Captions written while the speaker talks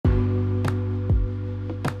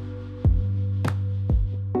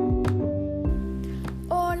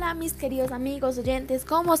Hola mis queridos amigos, oyentes,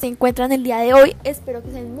 ¿cómo se encuentran el día de hoy? Espero que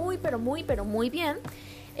estén muy bien.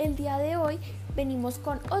 El día de hoy venimos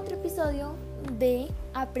con otro episodio de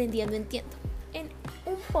Aprendiendo Entiendo, en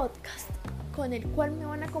un podcast con el cual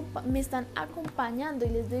me están acompañando y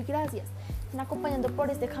les doy gracias. Me están acompañando por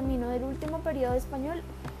este camino del último periodo de español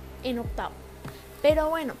en octavo. Pero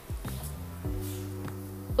bueno,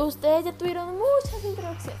 ustedes ya tuvieron muchas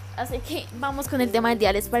introducciones, así que vamos con el tema del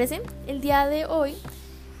día, ¿les parece? El día de hoy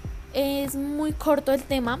es muy corto el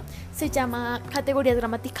tema, se llama categorías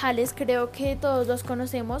gramaticales. Creo que todos los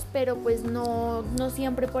conocemos, pero pues no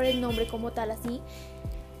siempre por el nombre como tal así.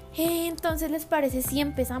 Entonces, ¿les parece si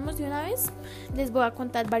empezamos de una vez? Les voy a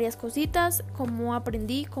contar varias cositas, cómo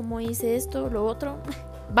aprendí, cómo hice esto, lo otro.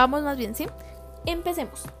 Vamos más bien, ¿sí?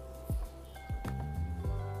 Empecemos.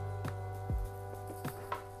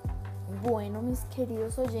 Bueno, mis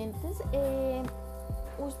queridos oyentes,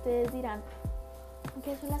 ustedes dirán,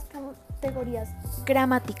 ¿qué son las categorías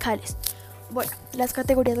gramaticales? Bueno, las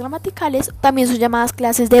categorías gramaticales también son llamadas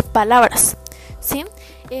clases de palabras, ¿sí?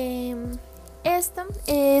 Esta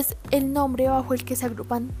es el nombre bajo el que se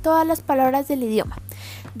agrupan todas las palabras del idioma,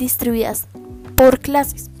 distribuidas por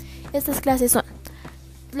clases. Estas clases son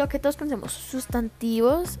lo que todos conocemos: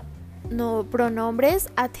 sustantivos, pronombres,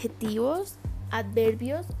 adjetivos,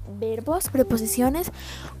 adverbios, verbos, preposiciones,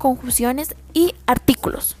 conjunciones y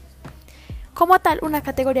artículos. Como tal, una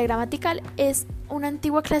categoría gramatical es una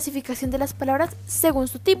antigua clasificación de las palabras según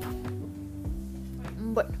su tipo.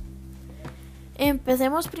 Bueno,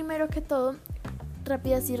 empecemos primero que todo,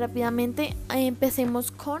 rápidamente,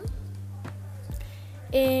 empecemos con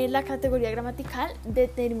la categoría gramatical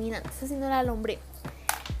determinantes, así no la nombré.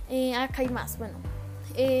 Acá hay más, bueno.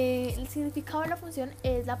 El significado de la función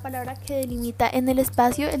es la palabra que delimita en el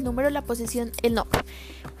espacio el número, la posición, el nombre.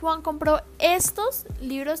 Juan compró estos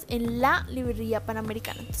libros en la librería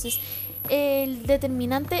panamericana. Entonces, el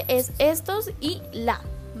determinante es estos y la,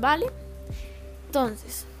 ¿vale?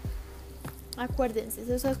 Entonces, acuérdense,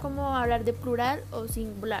 eso es como hablar de plural o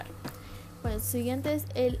singular. Bueno, el siguiente es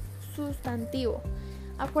el sustantivo.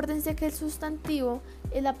 Acuérdense que el sustantivo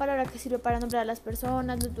es la palabra que sirve para nombrar a las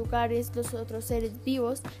personas, los lugares, los otros seres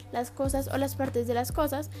vivos, las cosas o las partes de las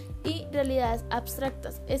cosas y realidades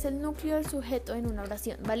abstractas. Es el núcleo del sujeto en una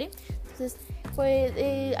oración, ¿vale? Entonces, pues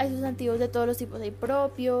hay sustantivos de todos los tipos, hay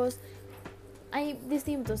propios, hay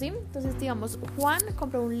distintos, ¿sí? Entonces, digamos, Juan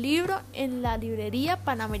compró un libro en la librería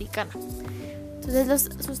panamericana. Entonces, los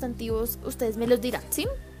sustantivos ustedes me los dirán, ¿sí?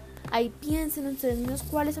 Ahí piensen ustedes mismos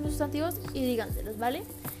cuáles son los sustantivos y díganselos, ¿vale?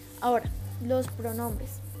 Ahora, los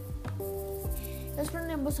pronombres. Los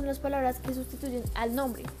pronombres son las palabras que sustituyen al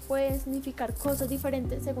nombre. Pueden significar cosas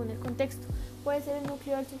diferentes según el contexto. Puede ser el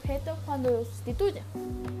núcleo del sujeto cuando lo sustituye.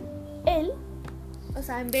 Él, o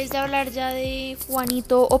sea, en vez de hablar ya de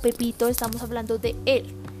Juanito o Pepito, estamos hablando de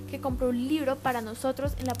él, que compró un libro para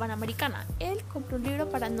nosotros en la Panamericana. Él compró un libro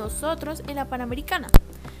para nosotros en la Panamericana.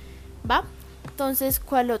 ¿Va? Entonces,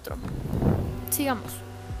 ¿cuál otro? Sigamos.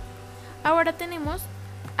 Ahora tenemos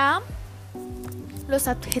a los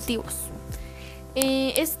adjetivos.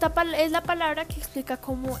 Esta es la palabra que explica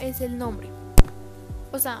cómo es el nombre.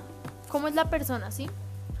 O sea, cómo es la persona, ¿sí?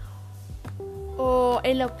 O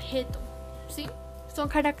el objeto, ¿sí? Son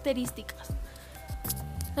características.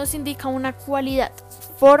 Nos indica una cualidad,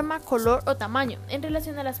 forma, color o tamaño en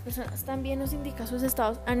relación a las personas. También nos indica sus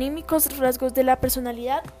estados anímicos, rasgos de la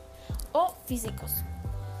personalidad o físicos.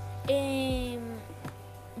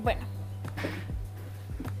 Bueno,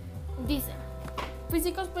 dicen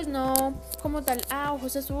físicos, pues no como tal,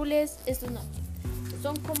 ojos azules, estos no,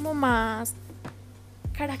 son como más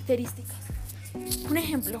características. Un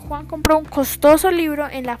ejemplo: Juan compró un costoso libro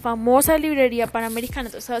en la famosa librería panamericana.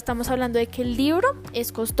 Entonces estamos hablando de que el libro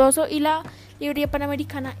es costoso y la librería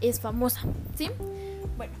panamericana es famosa, ¿sí?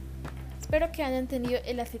 Bueno, espero que hayan entendido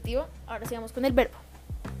el adjetivo. Ahora sigamos con el verbo.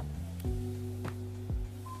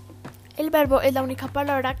 El verbo es la única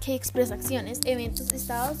palabra que expresa acciones, eventos,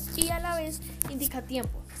 estados y a la vez indica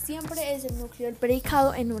tiempo. Siempre es el núcleo del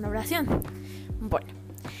predicado en una oración. Bueno,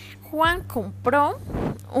 Juan compró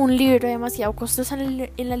un libro demasiado costoso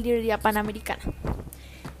en la librería panamericana.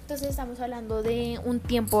 Entonces estamos hablando de un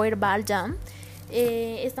tiempo verbal ya.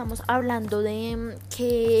 Estamos hablando de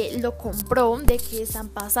que lo compró, de que está en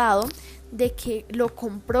pasado, de que lo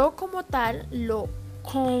compró como tal, lo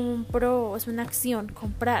compró, es una acción,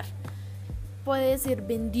 comprar. Puede decir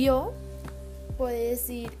vendió, puede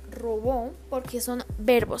decir robó, porque son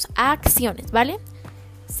verbos, acciones, ¿vale?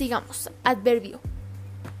 Sigamos. Adverbio.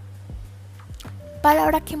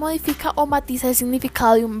 Palabra que modifica o matiza el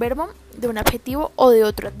significado de un verbo, de un adjetivo o de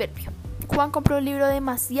otro adverbio. Juan compró un libro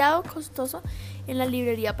demasiado costoso en la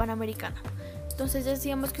librería Panamericana. Entonces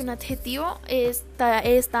decíamos que un adjetivo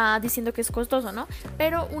está diciendo que es costoso, ¿no?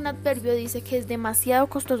 Pero un adverbio dice que es demasiado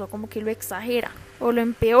costoso, como que lo exagera, o lo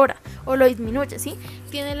empeora, o lo disminuye, ¿sí?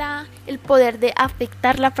 Tiene el poder de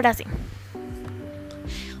afectar la frase.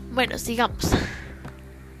 Bueno, sigamos.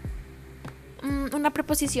 Una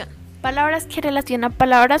preposición. Palabras que relacionan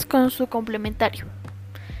palabras con su complementario.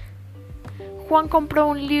 Juan compró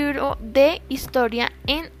un libro de historia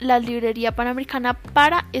en la librería Panamericana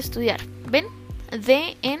para estudiar. ¿Ven?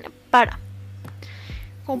 De en para.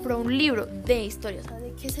 Compró un libro de historia. O sea,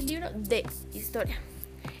 ¿de qué es el libro? De historia.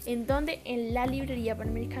 ¿En dónde? En la librería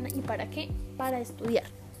Panamericana. ¿Y para qué? Para estudiar.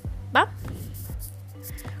 ¿Va?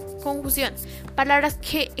 Conjunción. Palabras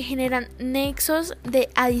que generan nexos de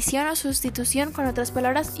adición o sustitución con otras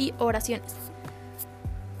palabras y oraciones.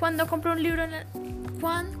 Juan compró un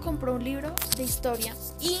libro de historia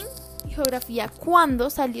y geografía cuando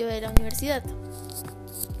salió de la universidad.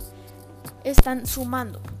 Están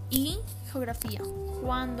sumando. Y geografía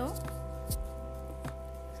cuando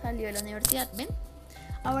salió de la universidad. ¿Ven?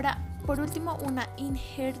 Ahora, por último, una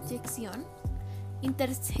interjección.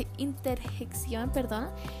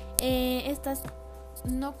 Estas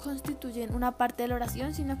no constituyen una parte de la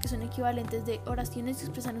oración, sino que son equivalentes de oraciones que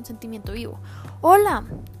expresan un sentimiento vivo. Hola,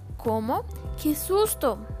 ¿cómo? ¡Qué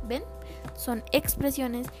susto! ¿Ven? Son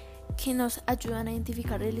expresiones que nos ayudan a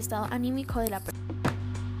identificar el estado anímico de la persona.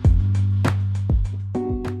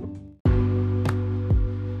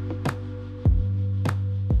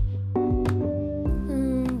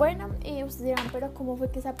 Ustedes dirán, pero ¿cómo fue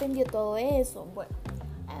que se aprendió todo eso? Bueno,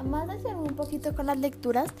 además de hacerme un poquito con las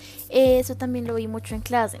lecturas, eso también lo vi mucho en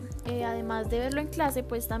clase. Además de verlo en clase,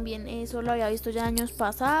 pues también eso lo había visto ya años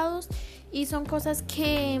pasados y son cosas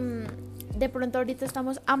que de pronto ahorita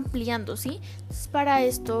estamos ampliando, ¿sí? Entonces para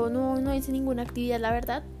esto no hice ninguna actividad, la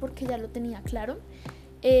verdad, porque ya lo tenía claro.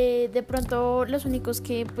 De pronto los únicos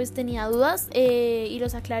que pues tenía dudas y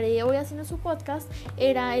los aclaré hoy haciendo su podcast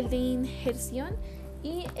era el de injerción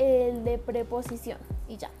y el de preposición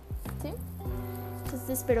y ya, ¿sí? Entonces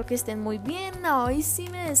espero que estén muy bien. Hoy sí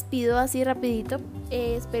me despido así rapidito.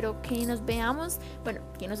 Espero que nos veamos,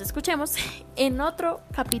 que nos escuchemos en otro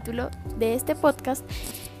capítulo de este podcast.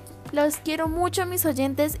 Los quiero mucho, mis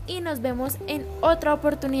oyentes, y nos vemos en otra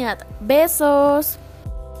oportunidad. Besos.